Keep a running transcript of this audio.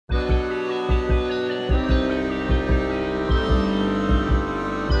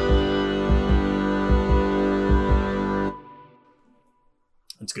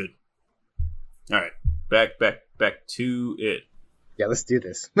back to it. Yeah, let's do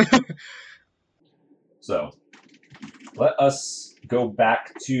this. So, let us go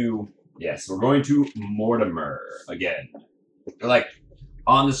back to... Yes, we're going to Mortimer again. We're, like,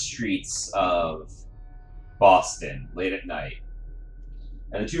 on the streets of Boston late at night.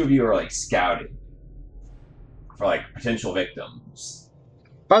 And the two of you are, like, scouting for, like, potential victims.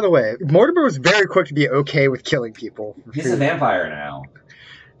 By the way, Mortimer was very quick to be okay with killing people. He's a vampire now.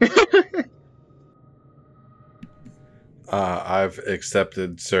 I've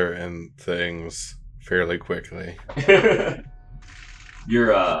accepted certain things fairly quickly.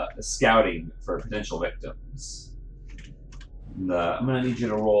 You're scouting for potential victims. And, I'm gonna need you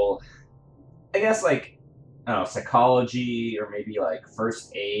to roll, I guess, like, I don't know, psychology or maybe like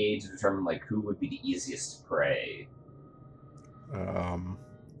first aid to determine like who would be the easiest to prey.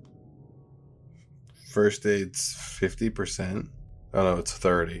 First aid's 50%. Oh no, it's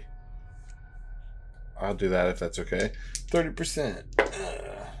 30. I'll do that if that's okay. 30%.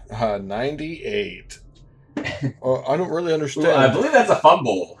 98. I don't really understand. I believe that's a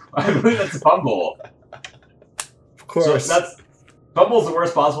fumble. Of course. So fumble's the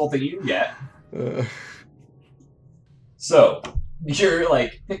worst possible thing you can get. So you're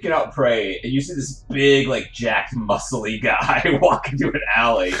like picking out prey, and you see this big, like jacked, muscly guy walk into an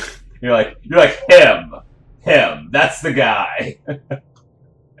alley. You're like him. That's the guy.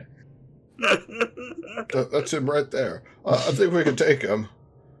 That's him right there. I think we can take him.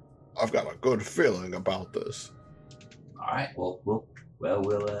 I've got a good feeling about this. All right. We'll.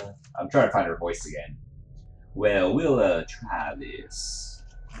 I'm trying to find her voice again. Well, we'll try this.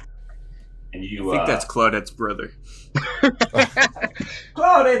 And you. I think that's Claudette's brother.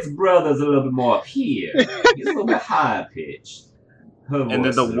 Claudette's brother's a little bit more up here. He's a little bit higher pitched. And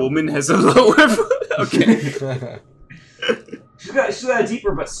then the woman has a lower. Okay. She's got a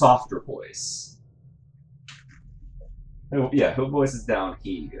deeper but softer voice. Yeah, her voice is down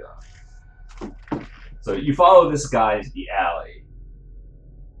here. So you follow this guy into the alley.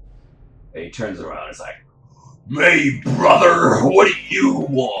 And he turns around and is like, "Hey, brother, what do you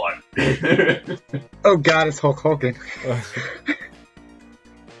want?" Oh god, it's Hulk Hogan.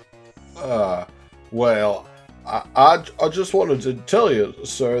 Well, I just wanted to tell you,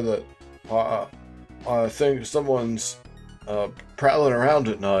 sir, that I think someone's prowling around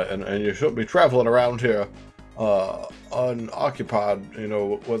at night, and you shouldn't be traveling around here unoccupied,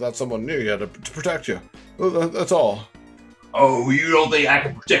 without someone near you to protect you. That's all. Oh, you don't think I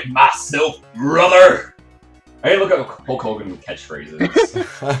can protect myself, brother? I didn't look up Hulk Hogan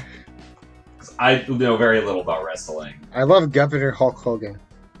catchphrases. I know very little about wrestling. I love Governor Hulk Hogan.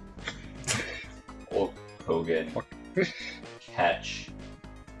 Hulk Hogan. Catch.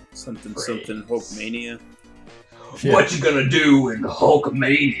 Something phrase. Hulkmania. Yeah. What you gonna do when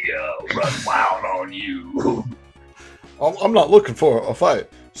Hulkmania run wild on you? I'm not looking for a fight,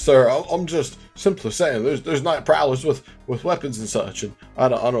 sir. I'm just simply saying there's night prowlers with weapons and such, and I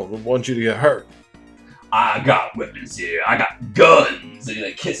don't want you to get hurt. I got weapons here. I got guns. And he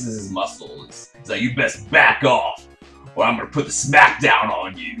like kisses his muscles. He's like, you best back off, or I'm gonna put the smackdown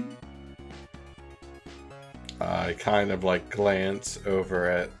on you. I kind of like glance over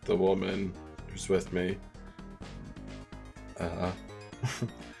at the woman who's with me. A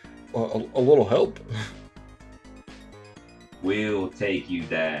little help. We'll take you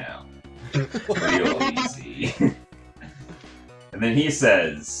down real easy. And then he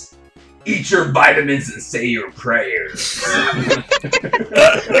says, "Eat your vitamins and say your prayers." I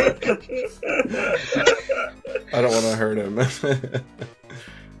don't want to hurt him.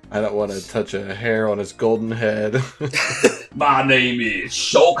 I don't want to touch a hair on his golden head. My name is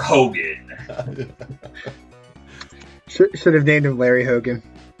Shulk Hogan. Should have named him Larry Hogan.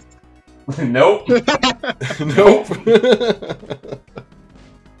 Nope. Nope.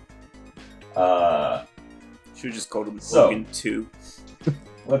 Should have just called him So- Hogan 2.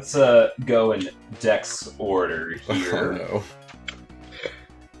 Let's go in Dex order here.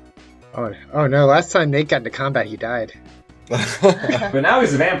 Oh Oh no, last time Nate got into combat, he died. no. But now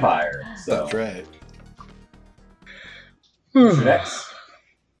he's a vampire, so. That's right. What's your Dex?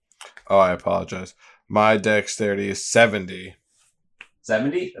 Oh, I apologize. My dexterity is 70.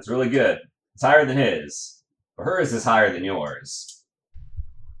 70? That's really good. It's higher than his. But hers is higher than yours.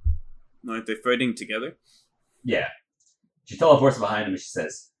 Aren't they fighting together? Yeah. She teleports behind him and she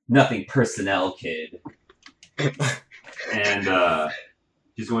says, "Nothing personnel, kid." And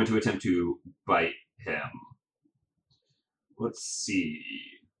she's going to attempt to bite him. Let's see.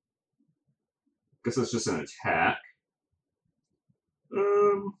 Guess that's just an attack.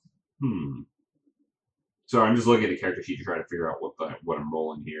 Sorry, I'm just looking at the character sheet to try to figure out what I'm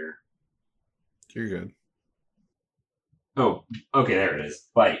rolling here. You're good. Oh, okay, there it is.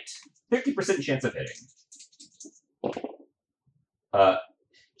 Bite. 50% chance of hitting.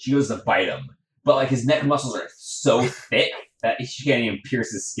 She goes to bite him, but like his neck muscles are so thick that she can't even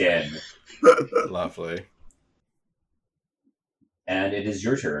pierce his skin. Lovely. And it is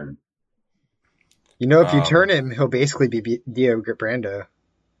your turn. You know, if you turn him, he'll basically be Dio Brando.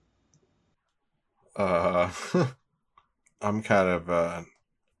 I'm kind of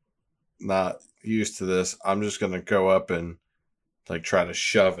not used to this. I'm just gonna go up and like try to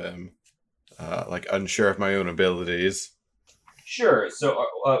shove him, like unsure of my own abilities. Sure. So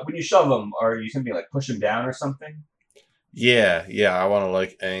when you shove him, are you simply like push him down or something? Yeah. I want to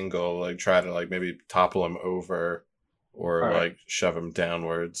like angle, like try to like maybe topple him over, or All right. like shove him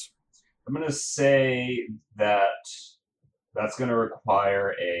downwards. I'm gonna say that that's gonna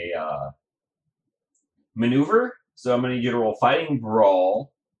require a maneuver. So I'm gonna need you to roll fighting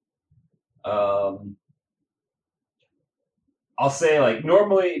brawl. I'll say like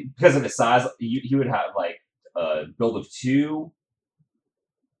normally because of his size, he would have like a build of 2,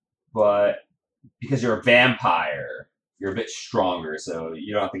 but because you're a vampire, you're a bit stronger, so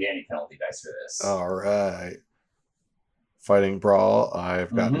you don't have to get any penalty dice for this. All right. Fighting brawl.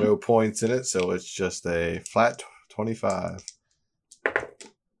 I've got no points in it, so it's just a flat 25.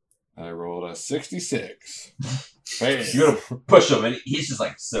 I rolled a 66. Hey. You're gonna push him, and he's just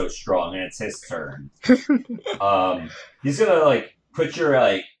like so strong, and it's his turn. He's gonna like put your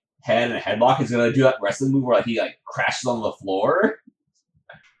like head in a headlock. He's gonna do that wrestling move where like he like crashes on the floor.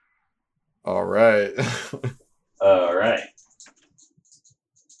 All right. All right.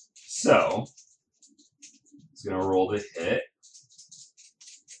 So he's gonna roll the hit.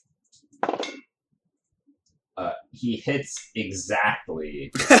 He hits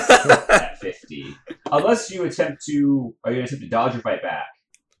exactly at 50. Unless you attempt to... Are you going to attempt to dodge or fight back?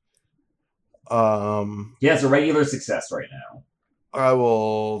 He has a regular success right now. I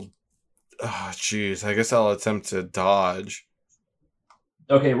will... Oh, jeez. I guess I'll attempt to dodge.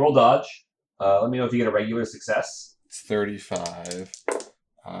 Okay, roll dodge. Let me know if you get a regular success. It's 35.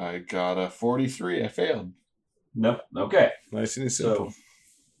 I got a 43. I failed. Nope. Okay. Nice and simple. So,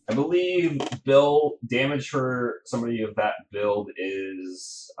 I believe Bill damage for somebody of that build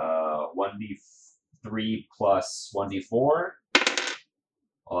is 1d3 plus 1d4.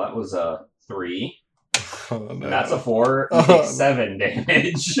 Well, that was a 3. Oh, no. And that's a 4. You take 7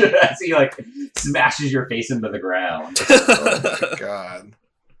 damage as he like smashes your face into the ground. Oh my god.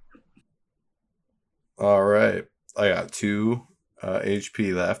 All right. I got 2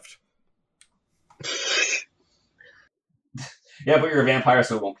 HP left. Yeah, but you're a vampire,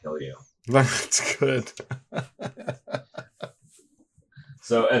 so it won't kill you. That's good.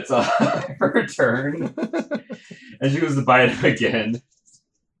 So it's her turn. And she goes to bite him again.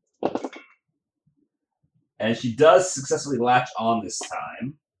 And she does successfully latch on this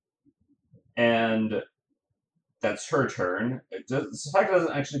time. And that's her turn. Sasaki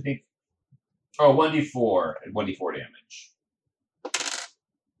doesn't actually think... Oh, 1d4. 1d4 damage.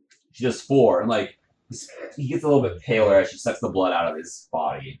 She does 4. And like, he gets a little bit paler as she sucks the blood out of his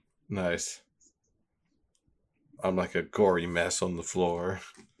body. Nice. I'm like a gory mess on the floor.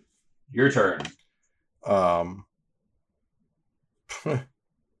 Your turn. I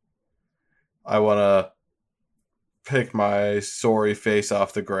want to pick my sorry face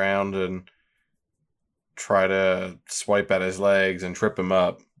off the ground and try to swipe at his legs and trip him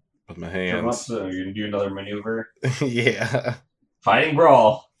up with my hands. So you're going to do another maneuver. Yeah. Fighting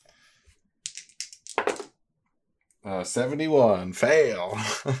brawl. 71. Fail.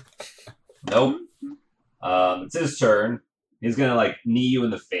 Nope. It's his turn. He's gonna like knee you in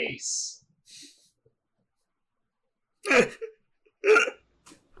the face.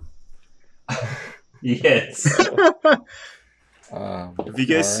 He hits. Have you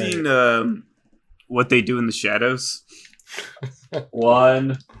guys seen What They Do in the Shadows?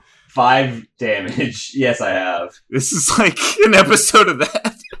 5 damage. Yes, I have. This is like an episode of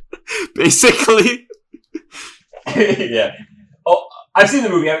that, basically. Yeah. Oh, I've seen the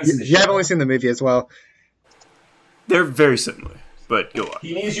movie. I haven't seen the show. Yeah, I've only seen the movie as well. They're very similar, but go on.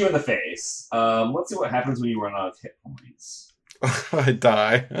 He knees you in the face. Let's see what happens when you run out of hit points. I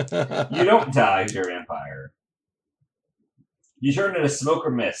die. You don't die if you're a vampire. You turn into smoke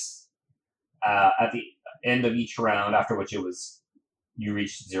or mist at the end of each round, after which you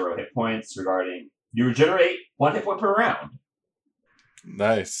reach 0 hit points. You regenerate 1 hit point per round.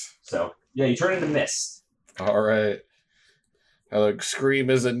 Nice. So, yeah, you turn into mist. All right. I like scream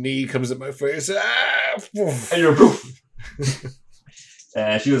as a knee comes at my face. Ah! And you're poof.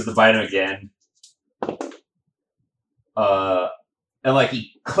 And she goes to bite him again. And like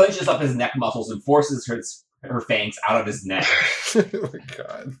he clenches up his neck muscles and forces her fangs out of his neck. Oh my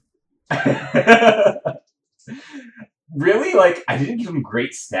god. Really? Like, I didn't give him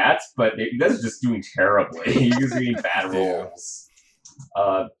great stats, but you guys are just doing terribly. You guys are getting bad rolls.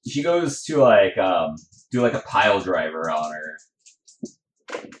 She goes to, like, do, like, a pile driver on her.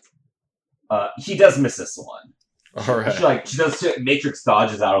 He does miss this one. Alright. She does Matrix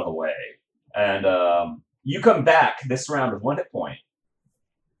dodges out of the way. And, you come back this round with 1 hit point.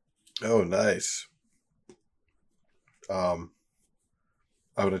 Oh, nice. I'm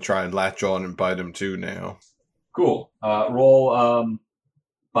gonna try and latch on and bite him too now. Cool. Roll,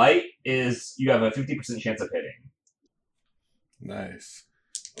 bite is, you have a 50% chance of hitting. Nice.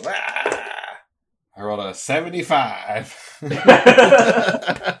 Ah! I rolled a 75.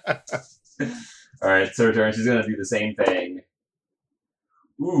 Alright, so her turn. She's gonna do the same thing.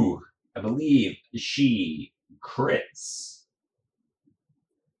 Ooh, I believe she crits.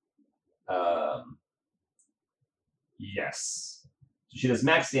 Yes. So she does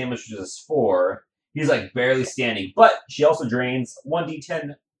max damage, which is 4. He's like barely standing, but she also drains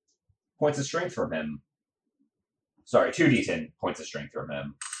 1d10 points of strength from him. Sorry, 2d10 points of strength from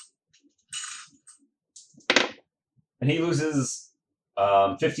him. And he loses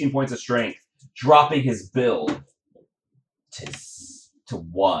 15 points of strength, dropping his build to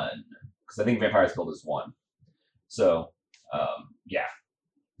 1. Because I think Vampire's build is 1. So, yeah.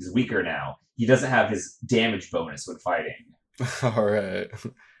 He's weaker now. He doesn't have his damage bonus when fighting. Alright.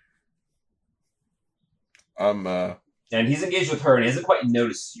 And he's engaged with her and he hasn't quite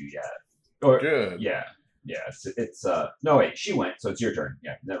noticed you yet. Or, good. Yeah. It's no, wait, she went, so it's your turn.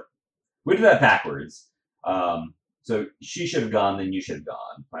 Yeah, no. We did that backwards. So she should have gone, then you should have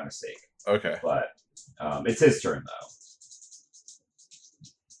gone. My mistake. Okay. But, it's his turn, though.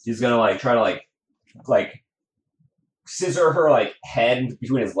 He's gonna, like, try to, like, scissor her, like, head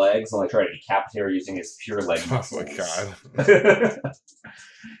between his legs and, like, try to decapitate her using his pure leg muscles. Oh my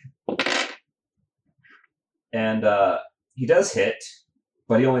god. And, he does hit,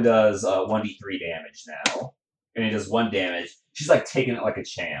 but he only does 1d3 damage now. And he does 1 damage. She's, like, taking it like a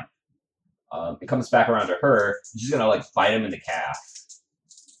champ. It comes back around to her. She's gonna, like, bite him in the calf.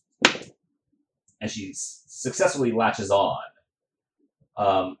 And she successfully latches on.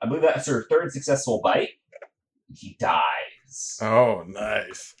 I believe that's her 3rd successful bite. He dies. Oh,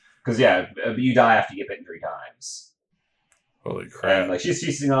 nice. Because, yeah, you die after you get bitten 3 times. Holy crap. And, like, she's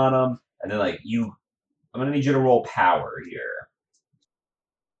feasting on him. And then, like, I'm gonna need you to roll power here.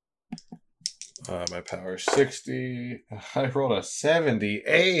 My power is 60. I rolled a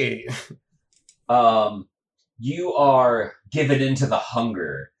 78. You are given into the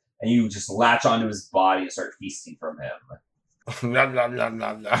hunger, and you just latch onto his body and start feasting from him. Nom, nom, nom,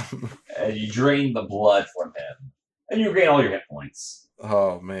 nom, nom. And you drain the blood from him. And you regain all your hit points.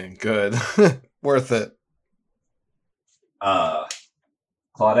 Oh, man, good. Worth it.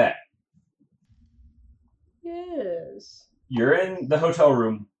 Claudette. Yes. You're in the hotel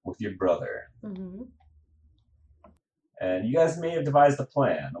room with your brother. Mm-hmm. And you guys may have devised a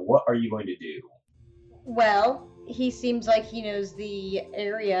plan. What are you going to do? Well, he seems like he knows the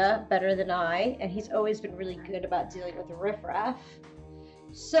area better than I, and he's always been really good about dealing with the riffraff.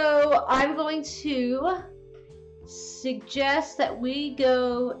 So I'm going to suggest that we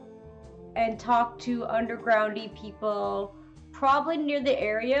go and talk to undergroundy people, probably near the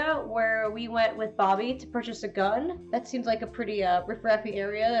area where we went with Bobby to purchase a gun. That seems like a pretty riffraffy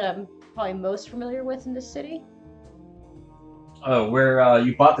area that I'm probably most familiar with in this city. Oh, where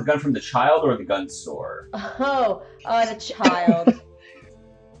you bought the gun from the child or the gun store? Oh, the child.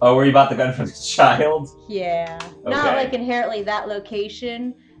 Oh, where you bought the gun from the child? Yeah. Okay. Not like inherently that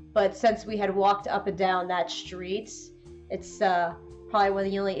location, but since we had walked up and down that street, it's probably one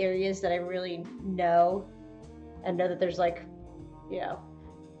of the only areas that I really know. And know that there's like, you know,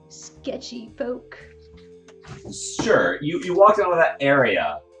 sketchy folk. Sure. You walked out of that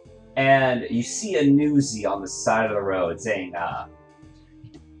area, and you see a newsie on the side of the road saying,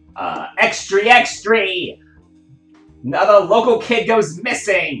 extra, extra! Another local kid goes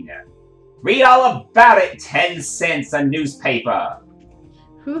missing! Read all about it, 10 cents a newspaper!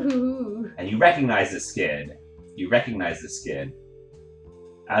 Hoo-hoo-hoo. And you recognize this kid.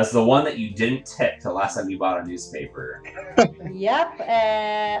 As the one that you didn't tip the last time you bought a newspaper. Yep,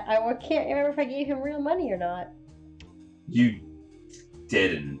 I can't remember if I gave him real money or not. You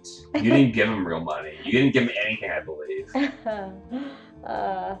didn't. You didn't give him real money. You didn't give him anything, I believe.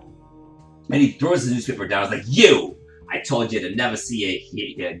 And he throws the newspaper down. He's like, you! I told you to never see it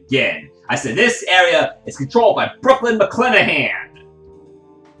here again. I said, this area is controlled by Brooklyn McClanahan.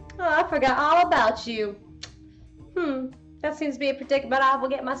 Oh, I forgot all about you. That seems to be a predicament I will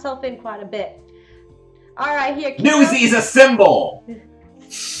get myself in quite a bit. All right, here. Newsies assemble!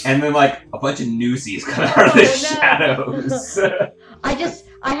 And then, like, a bunch of newsies come out of the shadows.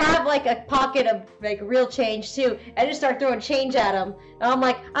 I have like a pocket of like real change too. I just start throwing change at them. And I'm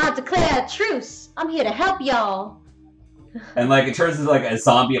like, I declare a truce. I'm here to help y'all. And like it turns into like a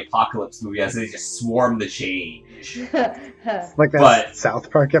zombie apocalypse movie as they just swarm the change. Like that South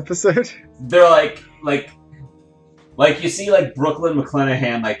Park episode. They're like you see like Brooklyn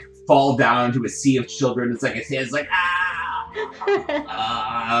McClanahan like fall down into a sea of children. It's like his hand's like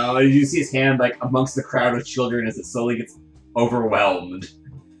you see his hand like amongst the crowd of children as it slowly gets overwhelmed.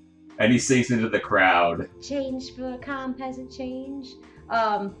 And he sinks into the crowd. Change for a calm peasant change.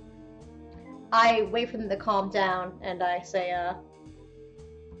 I wait for them to calm down, and I say, all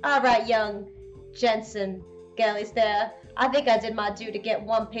right, young Jensen, Gellies there. I think I did my due to get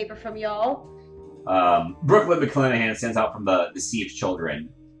one paper from y'all. Brooklyn McClanahan stands out from the sea of children.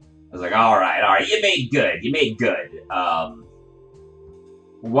 I was like, all right, you made good.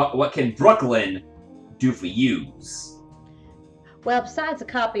 What can Brooklyn do for yous? Well, besides a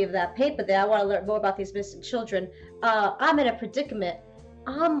copy of that paper there, I want to learn more about these missing children. I'm in a predicament.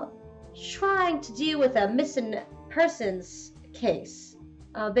 I'm trying to deal with a missing persons case.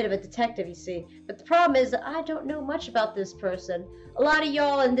 I'm a bit of a detective, you see. But the problem is that I don't know much about this person. A lot of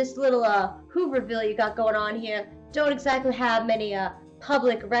y'all in this little Hooverville you got going on here don't exactly have many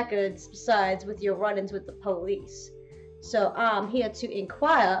public records besides with your run-ins with the police. So I'm here to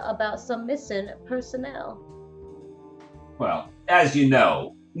inquire about some missing personnel. Well, as you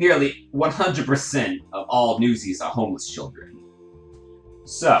know, nearly 100% of all newsies are homeless children.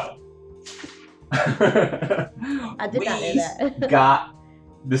 So, I did not know that. got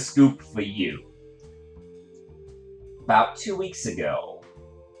the scoop for you. About 2 weeks ago,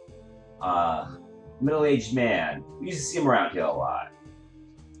 middle-aged man, we used to see him around here a lot.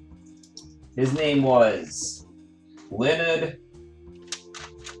 His name was Leonard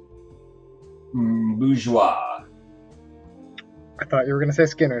Bourgeois. I thought you were going to say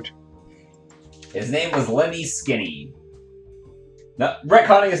Skinnerd. His name was Lenny Skinny. No,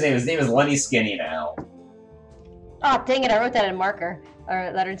 retconning his name. His name is Lenny Skinny now. Oh, dang it, I wrote that in marker.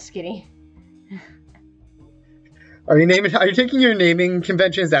 Or lettered Skinny. Are you taking your naming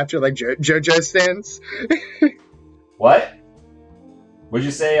conventions after like JoJo stands? What? What'd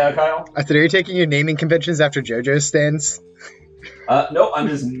you say, Kyle? I said, are you taking your naming conventions after JoJo stands? No, I'm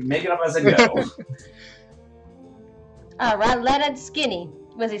just making up as I go. Alright, lettered Skinny.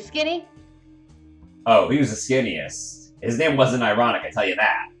 Was he skinny? Oh, he was the skinniest. His name wasn't ironic, I tell you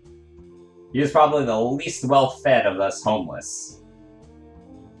that. He was probably the least well-fed of us homeless.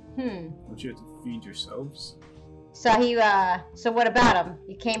 Don't you have to feed yourselves? So so what about him?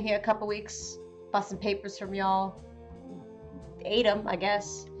 He came here a couple weeks, bought some papers from y'all, ate them, I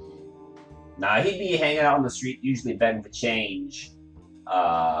guess. Nah, he'd be hanging out on the street, usually begging for change.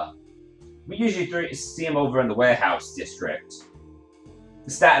 We usually see him over in the warehouse district.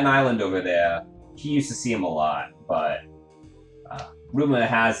 Staten Island over there. He used to see him a lot, but rumor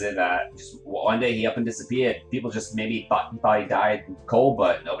has it that just one day he up and disappeared. People just maybe thought he died cold,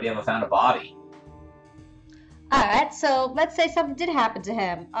 but nobody ever found a body. Alright, so let's say something did happen to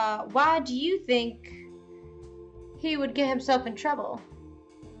him. Why do you think he would get himself in trouble?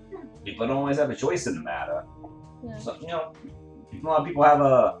 People don't always have a choice in the matter. Yeah. So, a lot of people have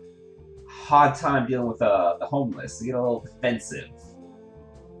a hard time dealing with the homeless. They get a little defensive.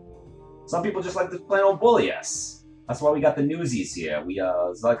 Some people just like to plain old bully us. That's why we got the newsies here. We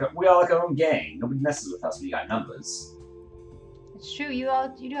are like our own gang. Nobody messes with us when you got numbers. It's true, you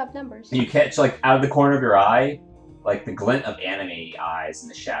do have numbers. And you catch, like, out of the corner of your eye, like, the glint of anime eyes in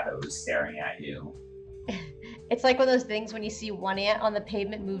the shadows staring at you. It's like one of those things when you see one ant on the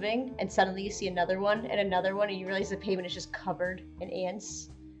pavement moving, and suddenly you see another one, and you realize the pavement is just covered in ants.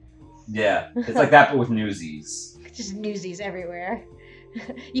 Yeah, it's like that, but with newsies. Just newsies everywhere.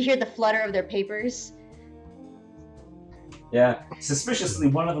 You hear the flutter of their papers. Yeah, suspiciously,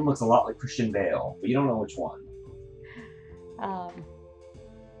 one of them looks a lot like Christian Bale, but you don't know which one.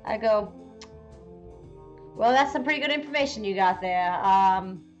 I go, well, that's some pretty good information you got there.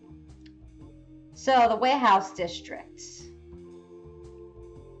 So, the warehouse district.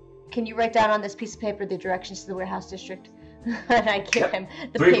 Can you write down on this piece of paper the directions to the warehouse district? And I give him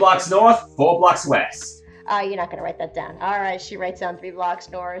the 3 blocks north, 4 blocks west. You're not going to write that down. Alright, she writes down 3 blocks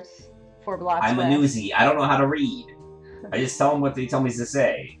north, 4 blocks I'm west. a newsie. I don't know how to read. I just tell them what they tell me to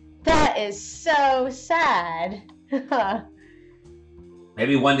say. That is so sad.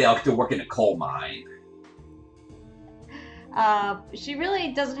 Maybe one day I'll get to work in a coal mine. She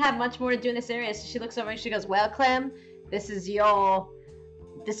really doesn't have much more to do in this area, so she looks over and she goes, well, Clem, this is your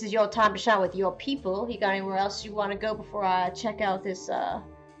this is your time to shine with your people. You got anywhere else you want to go before I check out this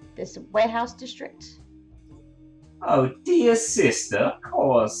warehouse district? Oh, dear sister, of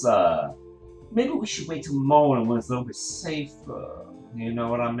course, maybe we should wait till morning when it's a little bit safer. You know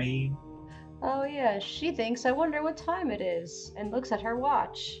what I mean? Oh yeah, she thinks I wonder what time it is, and looks at her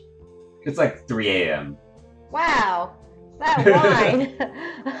watch. It's like 3 a.m. Wow, that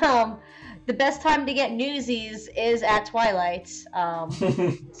wine. The best time to get newsies is at twilight.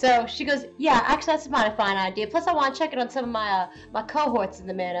 So she goes, yeah, actually that's a fine idea. Plus I want to check it on some of my cohorts in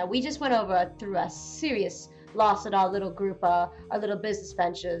the manor. We just went over through a serious loss in our little group, our little business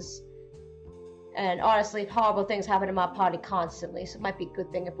ventures. And honestly, horrible things happen in my party constantly, so it might be a good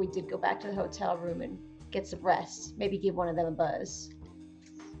thing if we did go back to the hotel room and get some rest. Maybe give one of them a buzz.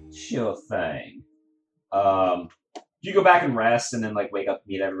 Sure thing. You go back and rest and then like wake up,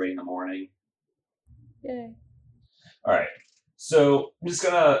 meet everybody in the morning. Yay. Alright. So I'm just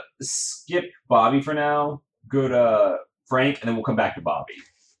gonna skip Bobby for now, go to Frank, and then we'll come back to Bobby.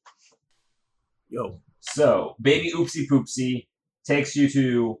 Yo. So, Baby Oopsie Poopsie takes you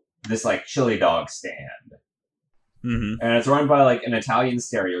to this like chili dog stand. Mm-hmm. And it's run by like an Italian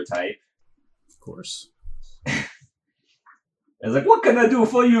stereotype. Of course. It's like, what can I do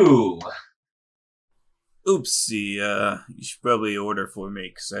for you? Oopsie, you should probably order for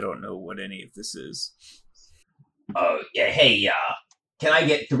me, because I don't know what any of this is. Oh, yeah, hey, can I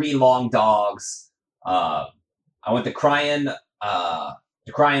get 3 long dogs? I want the crying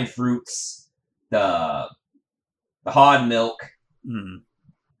fruits, the hard milk,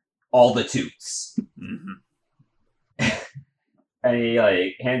 all the toots. Mm-hmm. And he,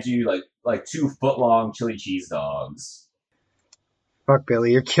 like, hands you, like 2 foot-long chili cheese dogs. Fuck,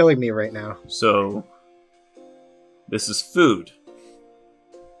 Billy, you're killing me right now. So, this is food.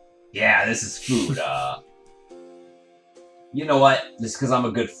 Yeah, this is food, You know what? Just because I'm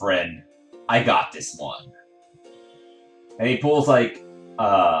a good friend, I got this one. And he pulls, like,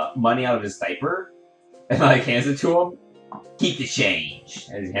 money out of his diaper and, like, hands it to him. Keep the change.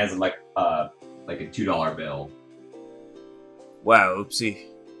 And he hands him, like a $2 bill. Wow, Oopsie.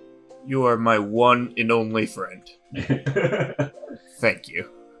 You are my one and only friend. Thank you.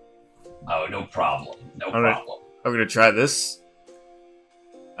 Oh, no problem. No problem. I'm gonna try this.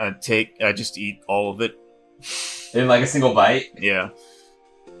 I just eat all of it. In like a single bite? Yeah.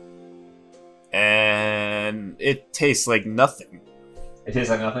 And it tastes like nothing. It tastes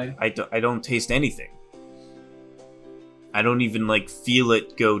like nothing? I don't taste anything. I don't even, like, feel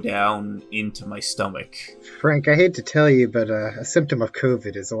it go down into my stomach. Frank, I hate to tell you, but a symptom of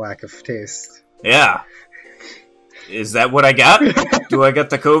COVID is a lack of taste. Yeah. Is that what I got? Do I got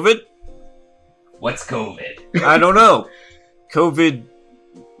the COVID? What's COVID? I don't know. COVID...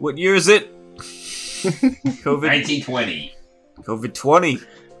 What year is it? COVID... 1920. COVID 20.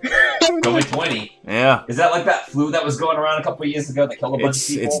 COVID 20? Yeah. Is that like that flu that was going around a couple of years ago that killed a bunch of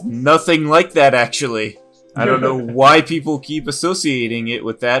people? It's nothing like that, actually. I don't know why people keep associating it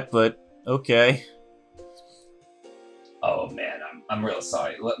with that, but okay. Oh man, I'm real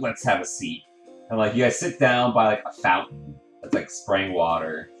sorry. Let's have a seat. And like you guys sit down by like a fountain that's like spraying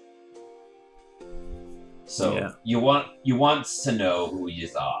water. So Yeah. you want to know who you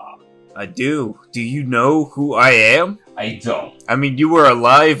are. I do. Do you know who I am? I don't. I mean, you were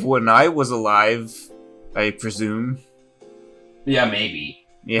alive when I was alive, I presume. Yeah, maybe.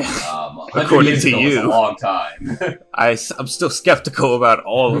 Yeah. 100 According years to ago was you. a long time. I'm still skeptical about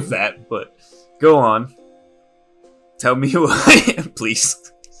all of that, but go on. Tell me who I am,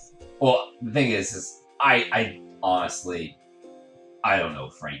 please. Well, the thing is I honestly, I don't know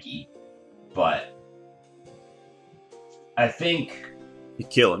Frankie, but I think You're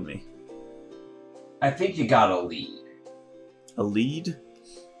killing me. you got a lead. A lead?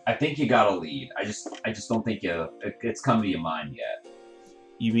 I think you got a lead. I just don't think it's come to your mind yet.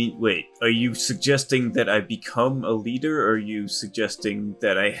 You mean, wait, are you suggesting that I become a leader, or are you suggesting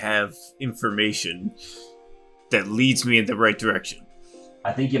that I have information that leads me in the right direction?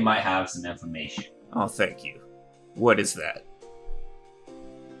 I think you might have some information. Oh, thank you. What is that?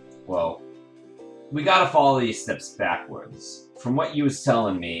 Well, we gotta follow these steps backwards. From what you was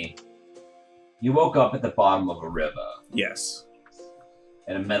telling me, you woke up at the bottom of a river Yes.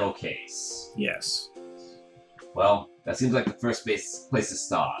 in a metal case. Yes. Well, that seems like the first place to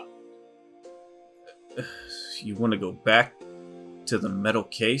start. You want to go back to the metal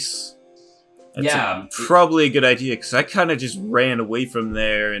case? That's Yeah. probably a good idea, because I kind of just ran away from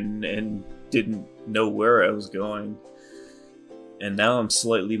there and didn't know where I was going. And now I'm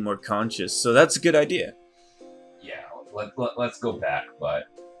slightly more conscious, so that's a good idea. Yeah, let's go back, but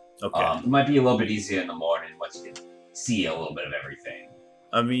Okay. it might be a little bit easier in the morning once you can see a little bit of everything.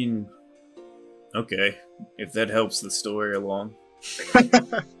 I mean, okay, if that helps the story along.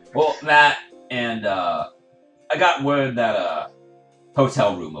 Well, that and I got word that a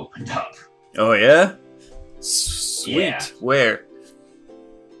hotel room opened up. Oh yeah, sweet. Yeah. Where?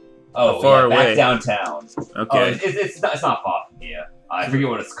 Oh, How far yeah, away? back downtown. Okay. Oh, it's not far from here. I forget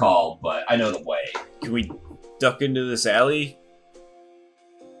what it's called, but I know the way. Can we duck into this alley?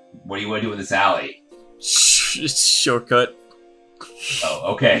 What do you want to do in this alley? Shortcut.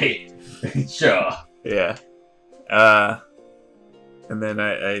 Oh, okay. Sure. Yeah. And then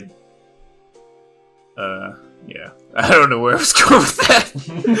yeah. I don't know where I was going with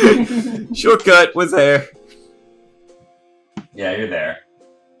that. Shortcut was there. Yeah, you're there.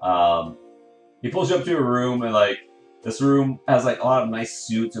 He pulls you up to a room, and like this room has like a lot of nice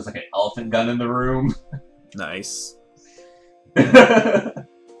suits. There's like an elephant gun in the room. Nice. Is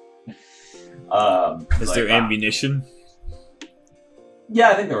Is there ammunition? Yeah,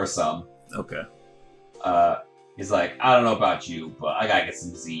 I think there was some. Okay. He's like, I don't know about you, but I gotta get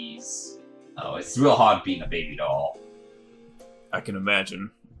some Z's. Oh, it's real hard being a baby doll. I can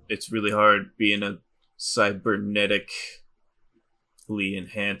imagine. It's really hard being a cybernetically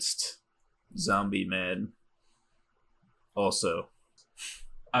enhanced zombie man. Also,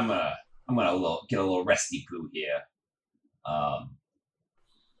 I'm gonna get a little resty poo here.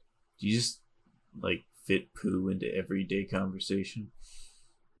 do you just like fit poo into everyday conversation?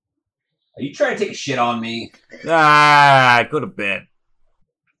 Are you trying to take a shit on me? Ah, go to bed.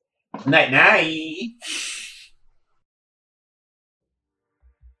 Night night.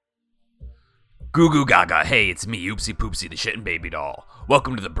 Goo goo gaga, hey, it's me, Oopsie Poopsie, the shittin' baby doll.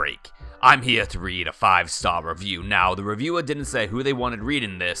 Welcome to the break. I'm here to read a 5-star review. Now, the reviewer didn't say who they wanted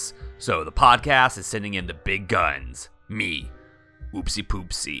reading this, so the podcast is sending in the big guns. Me, Oopsie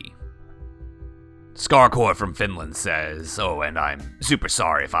Poopsie. Skarkor from Finland says, oh, and I'm super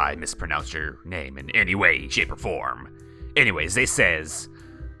sorry if I mispronounced your name in any way, shape, or form. Anyways, they says,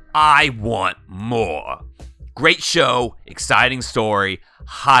 I want more. Great show, exciting story,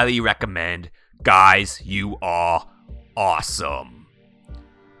 highly recommend. Guys, you are awesome.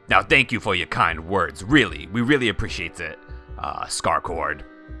 Now, thank you for your kind words. Really, we really appreciate it, Skarkord.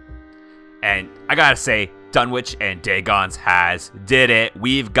 And I gotta say, Dunwich and Dagons has did it.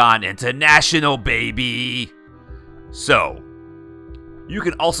 We've gone international, baby. So, you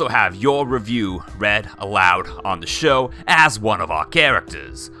can also have your review read aloud on the show as one of our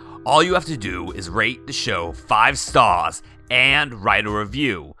characters. All you have to do is rate the show 5 stars and write a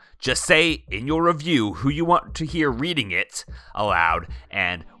review. Just say in your review who you want to hear reading it aloud,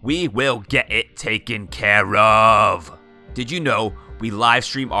 and we will get it taken care of. Did you know we live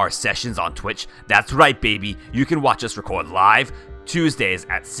stream our sessions on Twitch? That's right, baby. You can watch us record live Tuesdays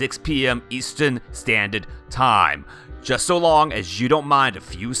at 6 p.m. Eastern Standard Time. Just so long as you don't mind a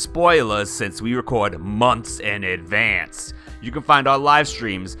few spoilers since we record months in advance. You can find our live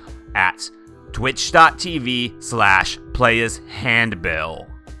streams at twitch.tv/playershandbill.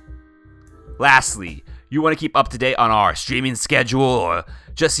 Lastly, you want to keep up to date on our streaming schedule or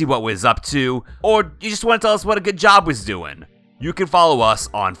just see what we're up to, or you just want to tell us what a good job we're doing, you can follow us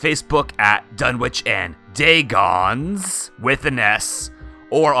on Facebook at Dunwich and Dagons with an S,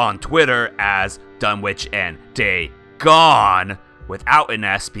 or on Twitter as Dunwich and Dagon without an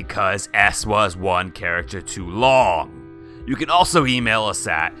S because S was one character too long. You can also email us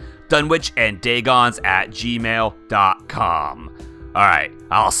at dunwichanddagons@gmail.com. Alright,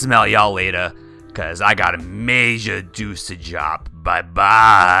 I'll smell y'all later, cause I got a major deuce to drop.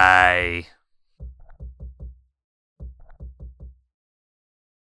 Bye-bye.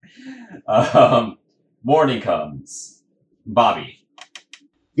 Morning comes. Bobby.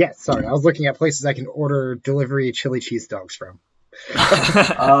 Yes, sorry. I was looking at places I can order delivery chili cheese dogs from.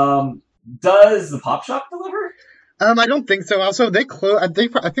 Does the Pop Shop deliver? I don't think so. Also, they close. I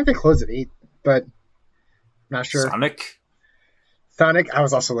think they close at 8, but I'm not sure. Sonic. I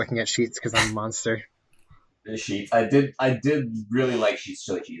was also looking at Sheets because I'm a monster. The Sheets. I did really like Sheets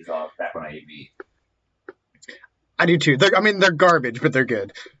chili cheese dogs back when I ate meat. I do too. They're garbage, but they're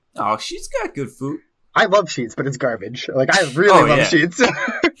good. Oh, she's got good food. I love Sheets, but it's garbage. Like, I really love Sheets.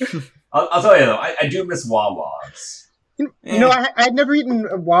 I'll tell you though, I do miss Wawa's. You know, I had never eaten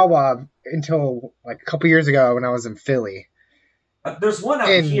a Wawa until like a couple years ago when I was in Philly. There's one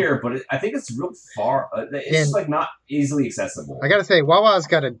out here, but I think it's real far. It's just like not easily accessible. I gotta say, Wawa's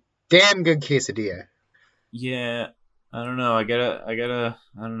got a damn good quesadilla. Yeah, I don't know. I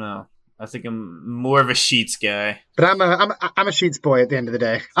don't know. I think I'm more of a Sheets guy. But I'm a Sheets boy at the end of the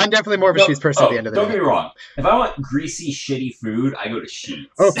day. I'm definitely more of a Sheets person at the end of the day. Don't get me wrong. If I want greasy, shitty food, I go to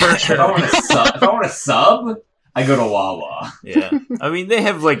Sheets. Oh, for sure. If I want a sub, I go to Wawa. Yeah. I mean, they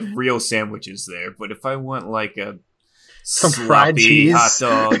have, like, real sandwiches there, but if I want, like, a some fried cheese hot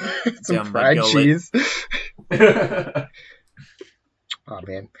dog some fried cheese. Oh,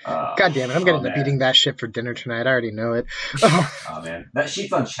 man. God damn it. I'm going to end up eating that shit for dinner tonight. I already know it. Oh, man. That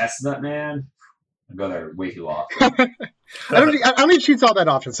sheet's on Chestnut, man. I go there way too often. I don't eat sheets all that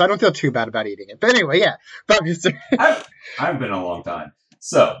often, so I don't feel too bad about eating it. But anyway, yeah. I haven't been in a long time.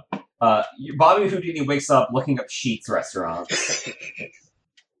 So, Bobby Houdini wakes up looking up Sheets restaurants.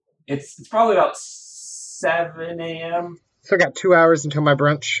 It's probably about 7 a.m. So I got 2 hours until my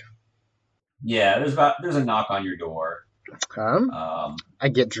brunch. Yeah, there's a knock on your door. I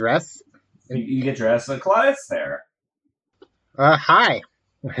get dressed. You get dressed. Claudette's there. Hi.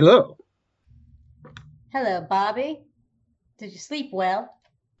 Hello. Hello, Bobby. Did you sleep well?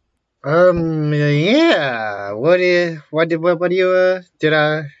 Yeah.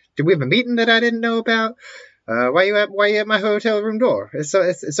 Did we have a meeting that I didn't know about? Why you at my hotel room door? It's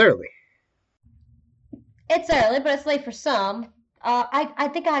early. It's early, but it's late for some. I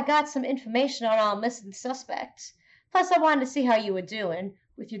think I got some information on our missing suspects. Plus, I wanted to see how you were doing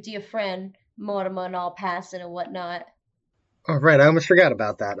with your dear friend Mortimer and all passing and whatnot. Oh, right. I almost forgot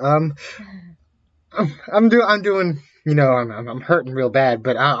about that. I'm doing. You know, I'm hurting real bad,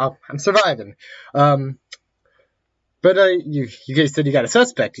 but I'm surviving. But you guys said you got a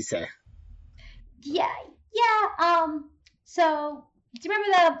suspect. You say? Yeah. So, do you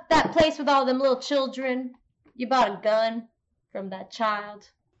remember that place with all them little children? You bought a gun from that child.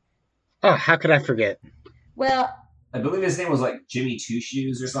 Oh, how could I forget? Well, I believe his name was like Jimmy Two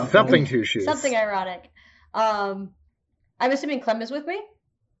Shoes or something. Something Two Shoes. Something ironic. I'm assuming Clem is with me?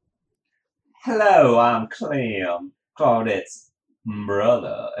 Hello, I'm Clem, Claudette's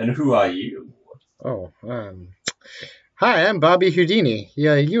brother. And who are you? Oh, hi, I'm Bobby Houdini.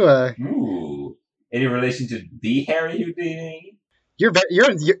 Yeah, you, Ooh. Any relation to the Harry Houdini?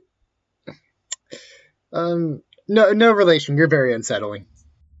 No relation. You're very unsettling.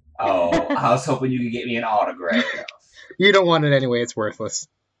 Oh, I was hoping you could get me an autograph. You don't want it anyway. It's worthless.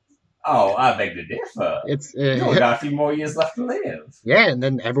 Oh, I beg to differ. You got a few more years left to live. Yeah, and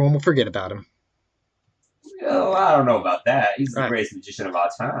then everyone will forget about him. Oh, I don't know about that. He's the greatest magician of our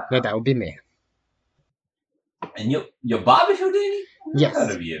time. No, that would be me. And you're Bobby Houdini? Yes.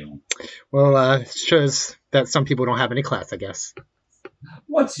 Heard of you? Well, it shows that some people don't have any class, I guess.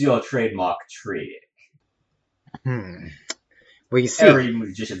 What's your trademark trick? Well, you see, every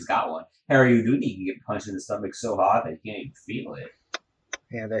magician's got one. Harry Houdini can get punched in the stomach so hard that he can't even feel it.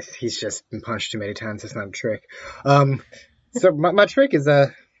 Yeah, he's just been punched too many times. It's not a trick. So my trick is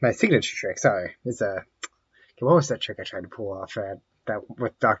my signature trick. Sorry, is what was that trick I tried to pull off that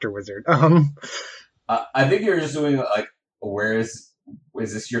with Dr. Wizard? I think you're just doing like, is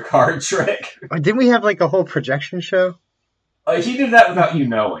this your card trick? Didn't we have like a whole projection show? He did that without you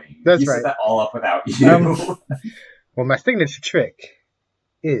knowing. That's he right. Set that all up without you. Well, my signature trick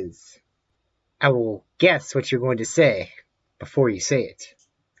is I will guess what you're going to say before you say it.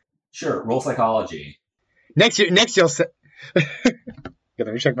 Sure, roll psychology. Next you'll say. Let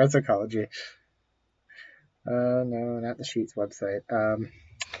me check my psychology. No, not the Sheets website.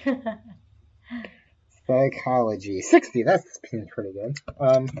 Psychology 60. That's pretty good.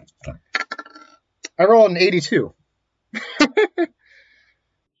 I rolled an 82.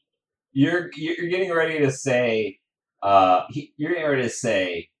 You're getting ready to say. You're getting ready to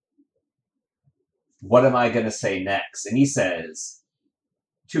say. What am I going to say next? And he says,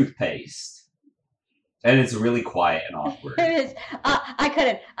 toothpaste. And it's really quiet and awkward. It is. I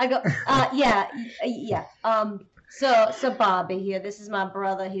couldn't. I go, yeah. So Bobby here, this is my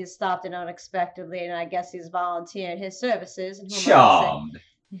brother. He stopped in unexpectedly, and I guess he's volunteering his services. And Charmed.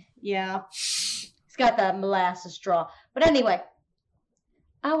 Yeah. He's got that molasses straw. But anyway,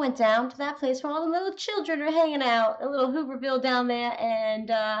 I went down to that place where all the little children are hanging out, a little Hooverville down there, and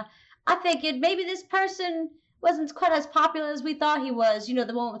I figured maybe this person wasn't quite as popular as we thought he was. You know,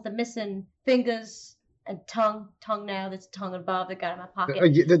 the one with the missing fingers and tongue now. There's a tongue involved. I got in my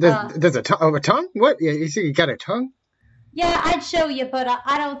pocket. There's a tongue? A tongue? What? You see, you got a tongue? Yeah, I'd show you, but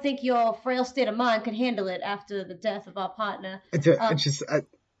I don't think your frail state of mind could handle it after the death of our partner. This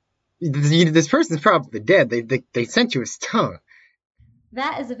person's probably dead. They sent you his tongue.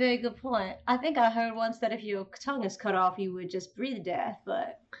 That is a very good point. I think I heard once that if your tongue is cut off, you would just breathe to death,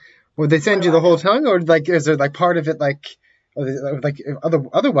 but... Would they send you the whole tongue, or like is there like part of it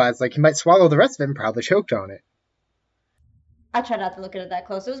otherwise like you might swallow the rest of it and probably choked on it? I try not to look at it that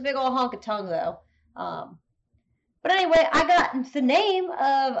close. It was a big old hunk of tongue though. But anyway, I got the name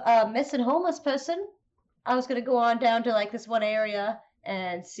of a missing homeless person. I was gonna go on down to like this one area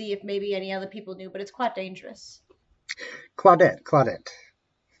and see if maybe any other people knew, but it's quite dangerous. Claudette.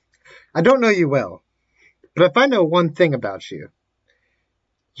 I don't know you well, but if I know one thing about you,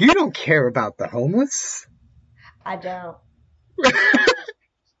 you don't care about the homeless. I don't.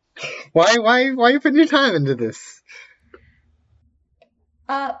 Why are you putting your time into this?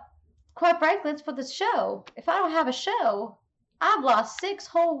 Quite frankly, it's for the show. If I don't have a show, I've lost 6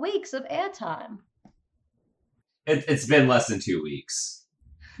 whole weeks of airtime. It's been less than 2 weeks.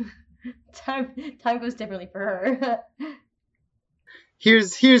 Time goes differently for her.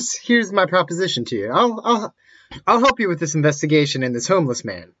 Here's my proposition to you. I'll help you with this investigation and this homeless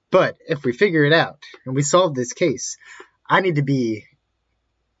man. But if we figure it out and we solve this case, I need to be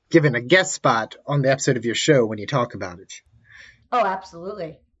given a guest spot on the episode of your show when you talk about it. Oh,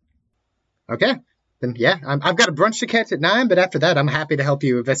 absolutely. Okay. Then yeah, I've got a brunch to catch at 9, but after that, I'm happy to help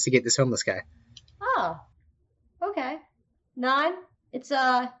you investigate this homeless guy. Oh, okay. 9. It's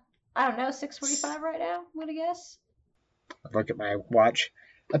I don't know, 6:45 right now. I'm gonna guess. I'll look at my watch.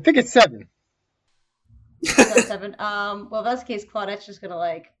 I think it's 7. It's not 7. Well, if that's the case, Claudette's just gonna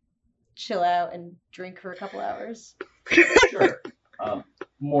like chill out and drink for a couple hours. Sure.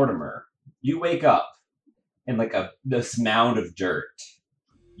 Mortimer, you wake up in like this mound of dirt.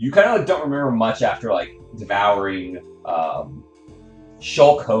 You kind of like don't remember much after like devouring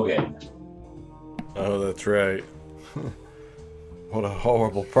Shulk Hogan. Oh, that's right. What a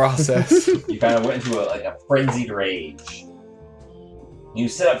horrible process. You kind of went into a frenzied rage. You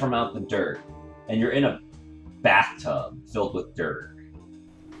sit up from out the dirt, and you're in a bathtub filled with dirt.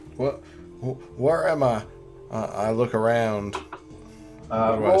 What? Where am I? I look around.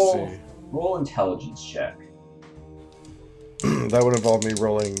 What do I see? Roll intelligence check. That would involve me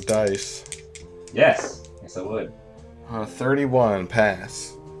rolling dice. Yes, I would. 31,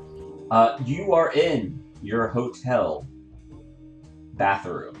 pass. You are in your hotel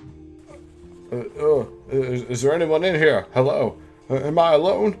bathroom. Is there anyone in here? Hello? Am I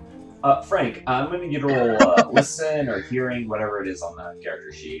alone? Frank, I'm going to get a roll listen or hearing, whatever it is on that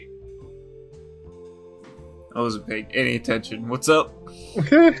character sheet. I wasn't paying any attention. What's up? I'm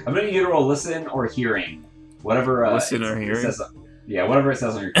going to get a roll listen or hearing. Whatever. Listen or hearing? Says, whatever it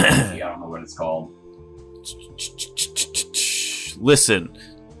says on your character sheet. I don't know what it's called. Listen.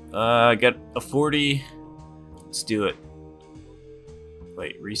 I got a 40. Let's do it.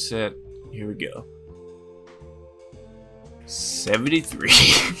 Wait, reset. Here we go. 73.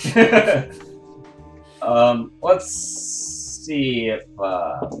 Let's see if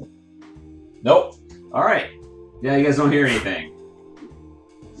nope. Alright. Yeah, you guys don't hear anything.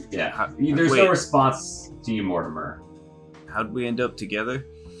 Yeah. There's no response to you, Mortimer. How'd we end up together?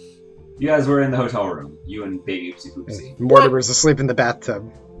 You guys were in the hotel room. You and Baby Oopsie Poopsie. Mortimer's asleep in the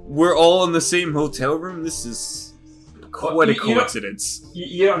bathtub. We're all in the same hotel room? This is quite a coincidence.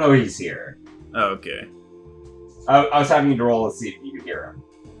 You don't know he's here. Oh, okay. I was having you to roll to see if you could hear him.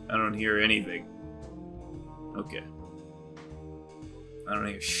 I don't hear anything. Okay. I don't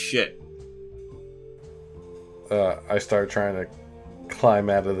hear shit. I start trying to climb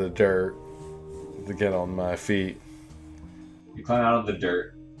out of the dirt to get on my feet. You climb out of the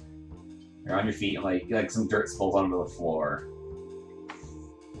dirt. You're on your feet and like some dirt spills onto the floor.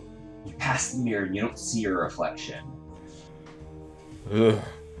 You pass the mirror and you don't see your reflection. Ugh.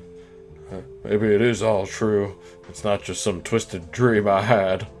 Maybe it is all true. It's not just some twisted dream I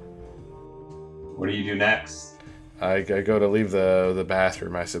had. What do you do next? I go to leave the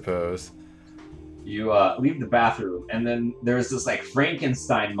bathroom, I suppose. You leave the bathroom, and then there's this like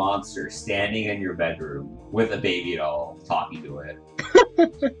Frankenstein monster standing in your bedroom with a baby doll talking to it.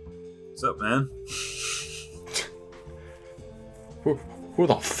 What's up, man? Who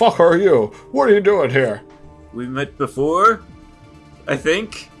the fuck are you? What are you doing here? We met before, I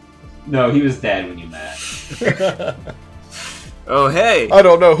think. No, he was dead when you met. Oh, hey. I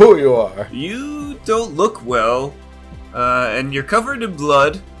don't know who you are. You don't look well, and you're covered in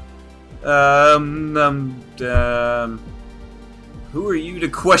blood. Who are you to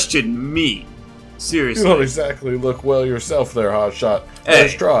question me? Seriously. You don't exactly look well yourself there, Hotshot. Hey.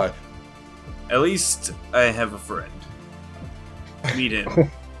 Let's try. At least I have a friend. Meet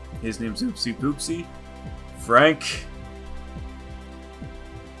him. His name's Oopsie Poopsie. Frank.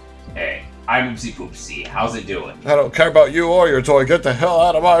 Hey, I'm Oopsie Poopsie. How's it doing? I don't care about you or your toy. Get the hell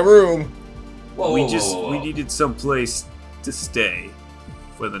out of my room. Whoa, We whoa. needed some place to stay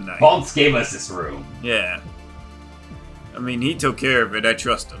for the night. Bones gave us this room. Yeah. I mean, he took care of it. I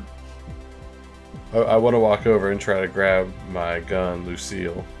trust him. I want to walk over and try to grab my gun,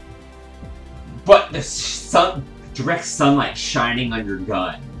 Lucille. But the direct sunlight shining on your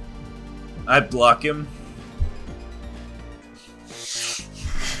gun. I block him.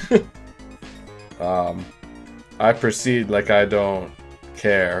 I proceed like I don't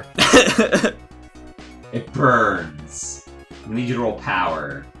care. It burns. I need you to roll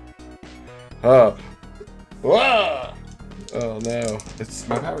power. Oh. Whoa! Oh no. It's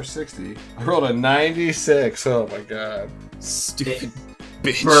my power's 60. I rolled a 96. Oh my god. Stupid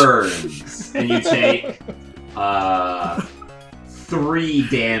bitch. Burns. And you take 3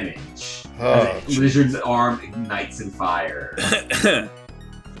 damage. Oh, As Lizard's arm ignites in fire.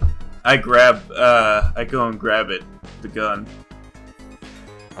 I go and grab it, the gun.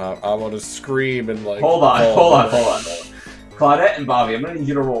 I want to scream and like. Hold on. Claudette and Bobby, I'm gonna need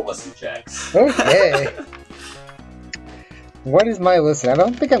you to roll listen checks. Okay. What is my listen? I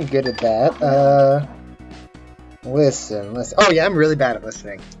don't think I'm good at that. Listen. Oh yeah, I'm really bad at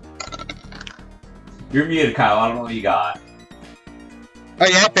listening. You're muted, Kyle. I don't know what you got. Oh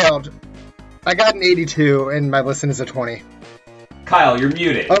yeah, I failed. I got an 82, and my listen is a 20. Kyle, you're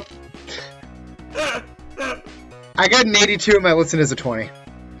muted. Oh. I got an 82, and my listen is a 20.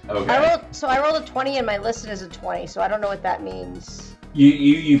 Okay. I rolled a 20 and my listen is a 20, so I don't know what that means.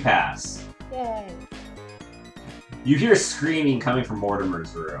 You pass. Yay. You hear screaming coming from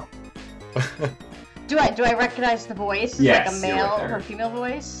Mortimer's room. Do I recognize the voice? Is Yes, like a you're male with her. or female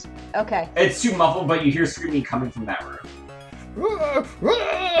voice? Okay. It's too muffled, but you hear screaming coming from that room.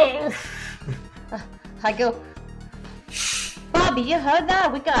 I go, Bobby, you heard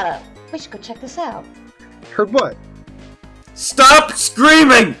that? We should go check this out. Heard what? Stop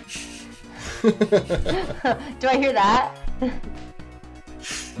screaming! Do I hear that?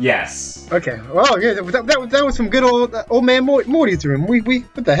 Yes. Okay. Oh yeah, that was some good old man Morty's room. We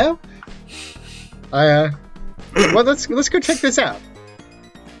what the hell? Well, let's go check this out.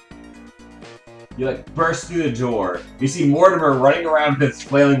 You like burst through the door. You see Mortimer running around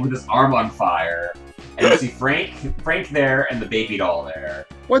flailing with his arm on fire. And you see Frank there and the baby doll there.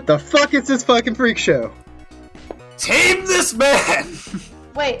 What the fuck is this fucking freak show? Tame this man!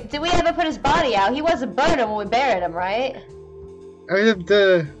 Wait, did we ever put his body out? He wasn't burning when we buried him, right? I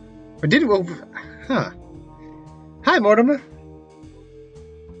did well. Huh. Hi, Mortimer.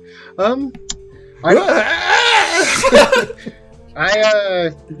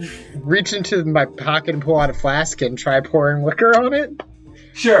 I reach into my pocket and pull out a flask and try pouring liquor on it.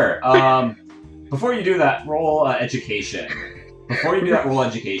 Sure. Before you do that, roll education.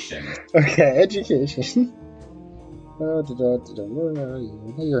 Okay, education. You're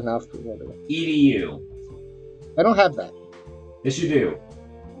an alphabet. EDU. I don't have that. Yes, you do.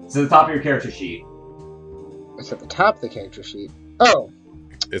 It's at the top of your character sheet. It's at the top of the character sheet. Oh,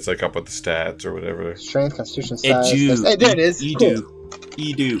 It's like up with the stats or whatever. strength, constitution, size. Edu. Hey, there it is. Cool.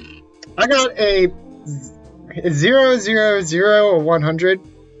 Edu. I got a 0, 0, 0, or 100.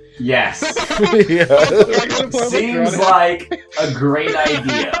 Yes. Yeah. Seems like a great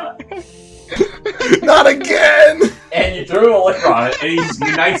idea. Not again! And you throw a liquor on it, and he just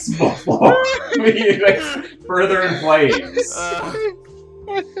unites the floor. Further in flames.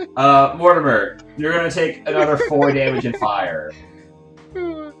 Mortimer, you're gonna take another 4 damage in fire.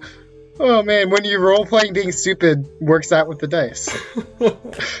 Oh man, when you role playing being stupid works out with the dice.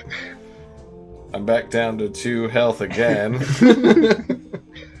 I'm back down to 2 health again.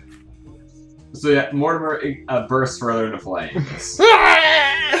 So yeah, Mortimer bursts further into flames.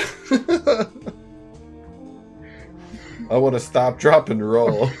 I want to stop, drop, and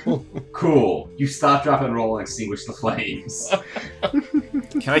roll. Cool. You stop, drop, and roll and extinguish the flames.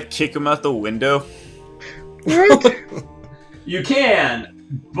 Can I kick him out the window? What? You can,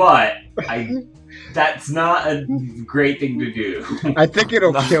 but that's not a great thing to do. I think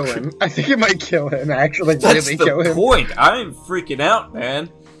it'll kill him. I think it might kill him, actually. That's really the kill him. point. I'm freaking out, man.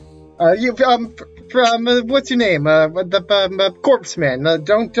 What's your name? The corpse man.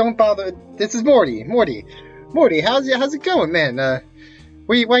 Don't bother. This is Morty. Morty, how's it going, man?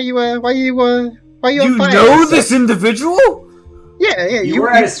 Why you on You fire? know this individual? Yeah. You were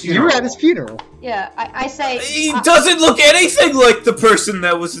at his You were funeral. at his funeral. Yeah, I say. He doesn't look anything like the person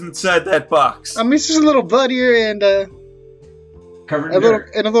that was inside that box. He's just a little bloodier and Covered a in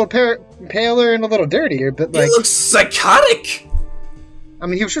little dirt. paler and a little dirtier, but He like looks psychotic.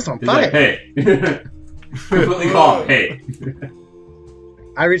 he was just on He's fire. like, hey. Completely calm. Hey.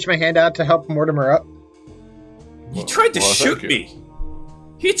 I reached my hand out to help Mortimer up. He tried to Well, shoot thank you. me.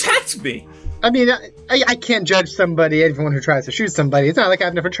 He attacked me. I mean, I can't judge everyone who tries to shoot somebody. It's not like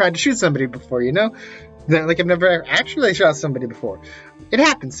I've never tried to shoot somebody before, you know? It's not like I've never actually shot somebody before. It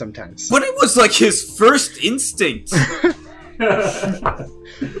happens sometimes. But it was like his first instinct.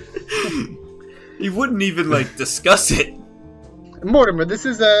 He wouldn't even like discuss it. Mortimer, this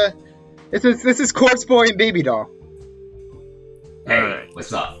is Corpse Boy and Baby Doll. Hey, Alright.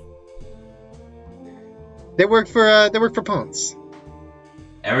 what's up? They work for Ponce.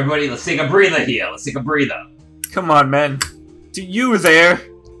 Everybody, let's take a breather here. Let's take a breather. Come on, man. You were there.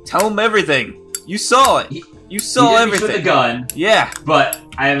 Tell him everything. You saw it. You saw He everything. with the gun, Yeah. but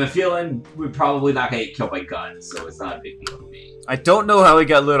I have a feeling we're probably not gonna get killed by guns, so it's not a big deal to me. I don't know how he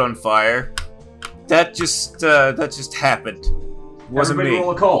got lit on fire. That just happened. Wasn't Everybody me.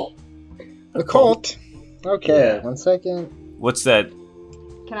 roll a cult. A cult. Okay, Yeah. 1 second. What's that?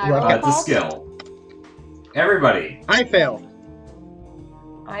 Can I Well, roll It's a call? skill. Everybody. I failed.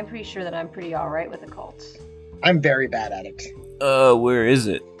 I'm pretty sure that I'm pretty alright with occult. I'm very bad at it. Where is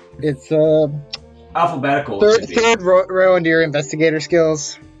it? It's Alphabetical. third should be. third row under your investigator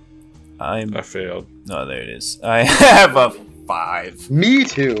skills. I failed. No, there it is. I have a 5. Me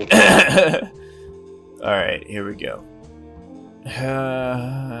too. Alright, here we go.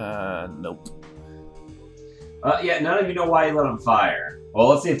 Nope. Yeah, none of you know why he lit on fire. Well,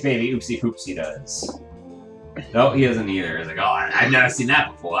 let's see if maybe Oopsie Poopsie does. No, he doesn't either. He's like, oh, I've never seen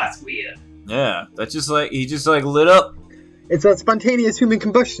that before. That's weird. Yeah, that's just like, he just like lit up, It's a spontaneous human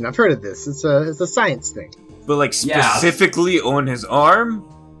combustion. I've heard of this. It's a science thing. but like Yeah. specifically on his arm?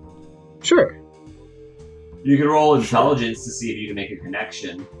 Sure. You can roll intelligence to see if you can make a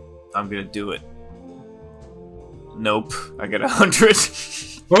connection. I'm gonna do it. Nope. I got 100.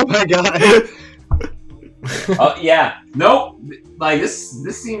 Oh my god. Oh yeah, nope. Like this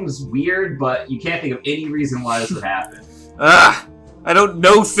seems weird, but you can't think of any reason why this would happen. I don't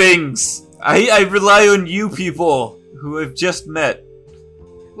know things. I rely on you people who I've just met.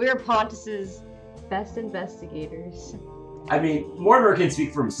 We're Pontus's best investigators. I mean, Mortimer can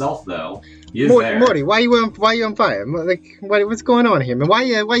speak for himself, though. He is there. Morty, why you on fire? Like, what's going on here, man? Why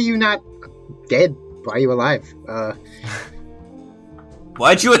you not dead? Why are you alive?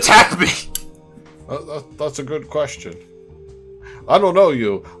 Why'd you attack me? That's a good question. I don't know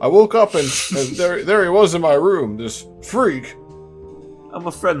you. I woke up and there he was in my room, this freak. I'm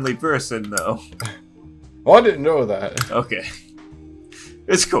a friendly person, though. Oh, I didn't know that. Okay.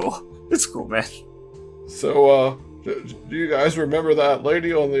 It's cool. It's cool, man. So, do you guys remember that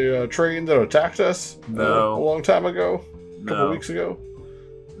lady on the train that attacked us? No. A long time ago? A couple No. weeks ago?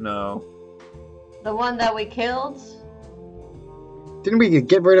 No. The one that we killed? Didn't we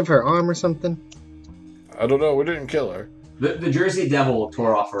get rid of her arm or something? I don't know. We didn't kill her. The Jersey Devil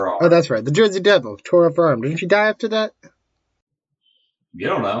tore off her arm. Oh, that's right. The Jersey Devil tore off her arm. Didn't she die after that? You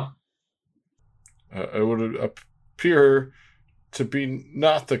don't know. It would appear to be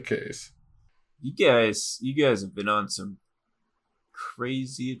not the case. You guys have been on some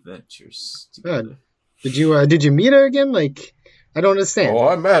crazy adventures together. Did you meet her again? Like, I don't understand. Oh,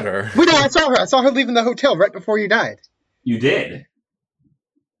 I met her. Wait, no, I saw her. I saw her leaving the hotel right before you died. You did.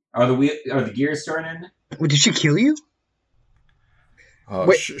 Are the gears turning? Wait, did she kill you?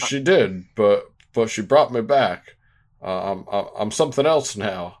 Wait, She did, but she brought me back. I'm something else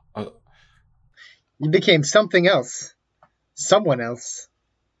now. You became something else. Someone else.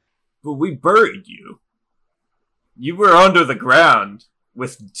 But we buried you. You were under the ground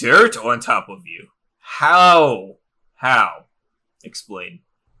with dirt on top of you. How? Explain.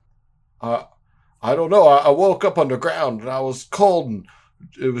 I don't know. I woke up underground and I was cold and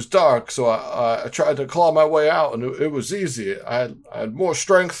it was dark, so I tried to claw my way out, and it was easy. I had more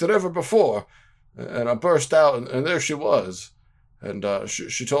strength than ever before, and I burst out, and there she was. And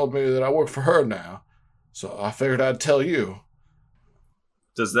she told me that I work for her now, so I figured I'd tell you.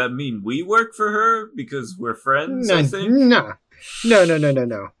 Does that mean we work for her because we're friends? No, I think. no.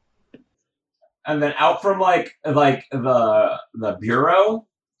 And then out from like the bureau,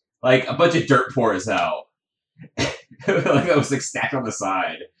 like a bunch of dirt pours out. Like it was like stacked on the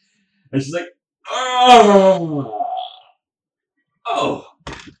side. And she's like, oh,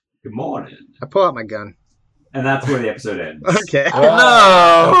 good morning. I pull out my gun. And that's where the episode ends. Okay.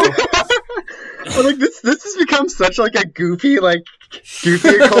 No. Well, like this has become such like a goofy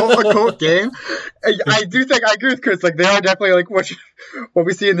occult game. I do think I agree with Chris. Like, they are definitely like what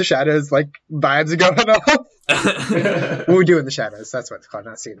we see in the shadows. Like, vibes are going off. What we do in the shadows. That's what it's called.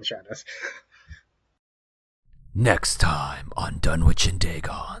 Not seeing the shadows. Next time on Dunwich and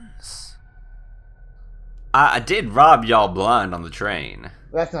Dagons. I did rob y'all blind on the train.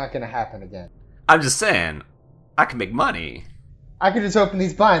 That's not gonna happen again. I'm just saying, I can make money. I could just open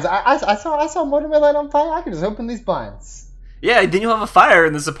these blinds. I saw Mortimer light on fire. I could just open these blinds. Yeah, then you'll have a fire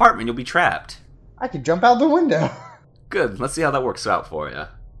in this apartment. You'll be trapped. I could jump out the window. Good. Let's see how that works out for you.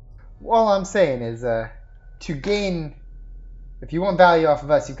 All I'm saying is, to gain, if you want value off of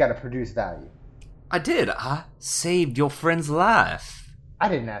us, you've got to produce value. I did. I saved your friend's life. I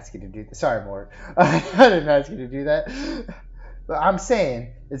didn't ask you to do that. Sorry, Mort. I didn't ask you to do that. But I'm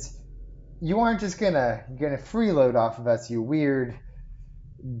saying is, You aren't just gonna freeload off of us, you weird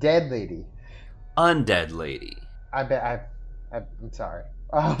dead lady. Undead lady. I'm sorry.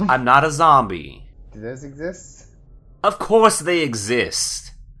 I'm not a zombie. Do those exist? Of course they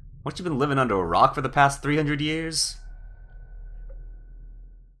exist. What, you been living under a rock for the past 300 years?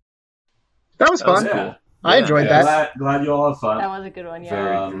 That was fun. cool. I enjoyed that. Glad you all have fun. That was a good one,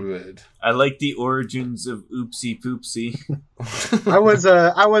 yeah. Very good. I like the origins of Oopsie Poopsie. I was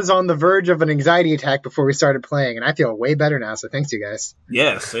on the verge of an anxiety attack before we started playing, and I feel way better now. So thanks, you guys.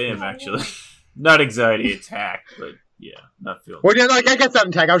 Yeah, same actually. Not anxiety attack, but yeah, not feeling. Well, yeah, like I guess not an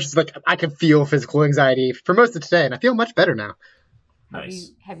attack. I was just like I can feel physical anxiety for most of today, and I feel much better now.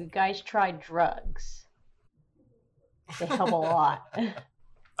 Nice. Have you guys tried drugs? They help a lot.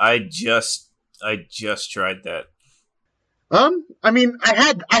 I just tried that. I mean,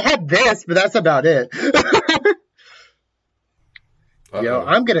 I had this, but that's about it. Yo,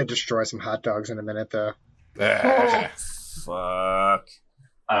 I'm gonna destroy some hot dogs in a minute, though. Fuck.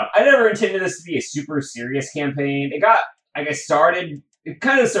 I never intended this to be a super serious campaign. It kind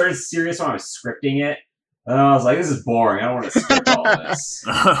of started serious when I was scripting it. And I was like, this is boring. I don't want to script all this.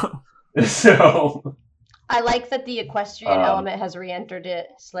 So... I like that the equestrian element has re-entered it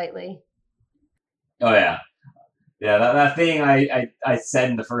slightly. Oh, yeah. Yeah, that thing I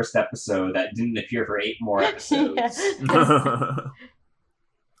said in the first episode that didn't appear for 8 more episodes.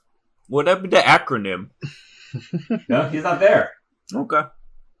 What happened to acronym? No, he's not there. Okay.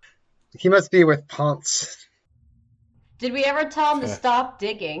 He must be with Ponce. Did we ever tell him to stop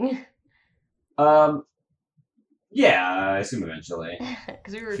digging? Yeah, I assume eventually.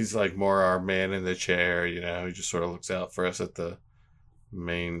 He's like more our man in the chair, you know. He just sort of looks out for us at the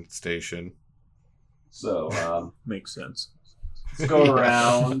main station. So, makes sense. Let's go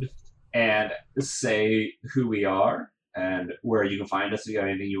around and say who we are and where you can find us if you have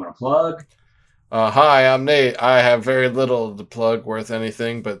anything you want to plug. Hi, I'm Nate. I have very little to plug worth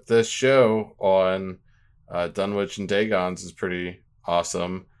anything, but this show on Dunwich and Dagons is pretty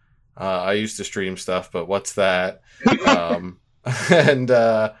awesome. I used to stream stuff, but what's that? And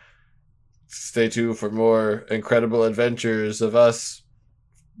stay tuned for more incredible adventures of us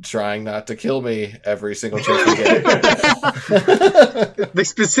trying not to kill me every single chance we get. Like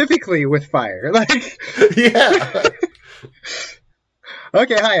specifically with fire. Like, yeah.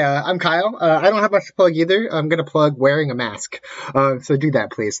 Okay, hi, I'm Kyle. I don't have much to plug either. I'm going to plug wearing a mask. So do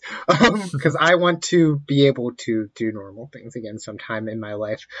that, please. Because I want to be able to do normal things again sometime in my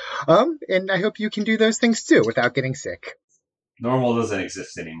life. And I hope you can do those things too without getting sick. Normal doesn't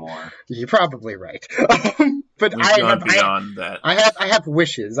exist anymore. You're probably right. But We've gone beyond that. I have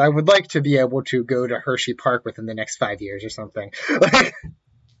wishes. I would like to be able to go to Hershey Park within the next 5 years or something.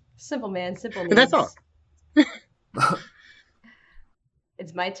 Simple, man. Simple And needs. that's all.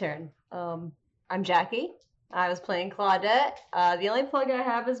 It's my turn. I'm Jackie. I was playing Claudette. The only plug I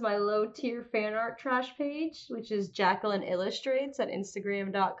have is my low-tier fan art trash page, which is Jacqueline Illustrates at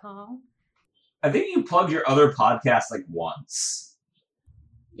Instagram.com. I think you plugged your other podcast like once.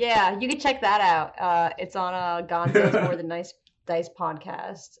 Yeah, you can check that out. It's on Gonzo's More Than Dice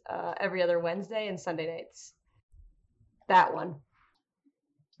podcast every other Wednesday and Sunday nights. That one.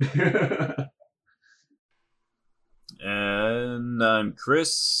 And I'm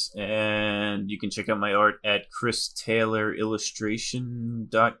Chris, and you can check out my art at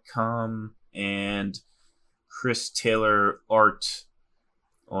ChrisTaylorIllustration.com and Chris Taylor Art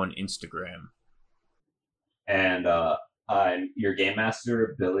on Instagram. And I'm your game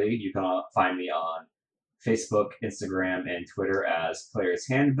master, Billy. You can find me on Facebook, Instagram, and Twitter as Players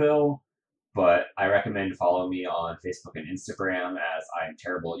Handbill. But I recommend follow me on Facebook and Instagram as I'm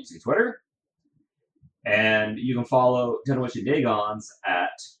terrible at using Twitter. And you can follow Dunwich and Dagons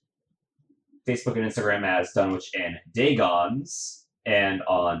at Facebook and Instagram as Dunwich and Dagons, and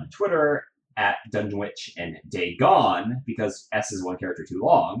on Twitter at Dunwich and Dagon, because S is one character too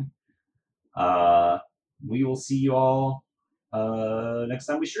long. We will see you all next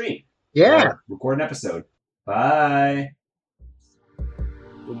time we stream. Yeah. Or record an episode. Bye.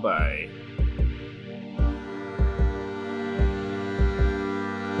 Goodbye.